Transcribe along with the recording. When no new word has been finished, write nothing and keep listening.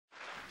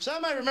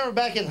Somebody remember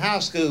back in high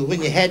school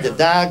when you had to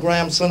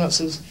diagram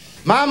sentences?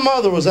 My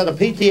mother was at a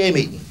PTA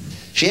meeting.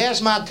 She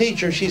asked my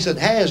teacher, she said,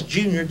 how's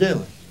Junior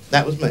doing?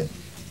 That was me.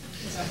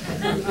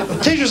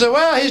 The teacher said,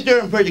 well, he's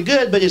doing pretty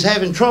good, but he's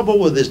having trouble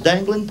with his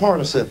dangling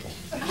participle.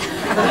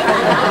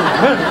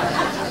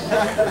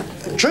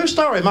 True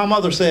story, my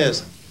mother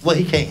says, well,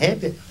 he can't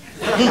help it.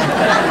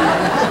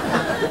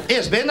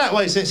 It's been that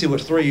way since he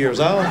was 3 years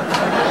old.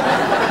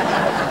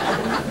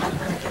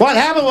 What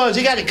happened was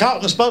he got it caught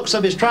in the spokes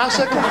of his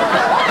tricycle. Oh,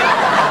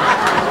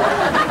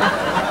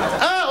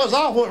 it was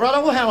off, went right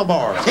over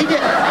handlebars. He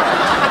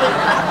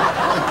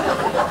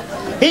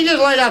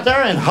just laid out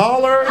there and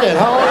hollered and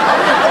hollered.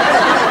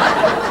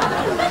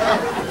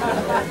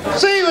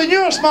 See, when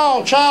you're a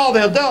small child,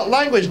 the adult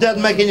language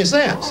doesn't make any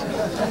sense.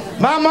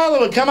 My mother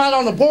would come out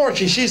on the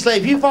porch and she'd say,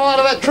 if you fall out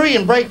of that tree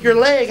and break your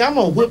leg, I'm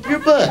going to whip your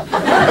butt.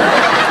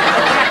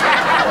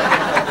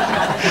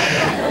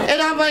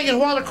 And I'm thinking,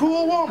 what a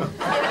cool woman.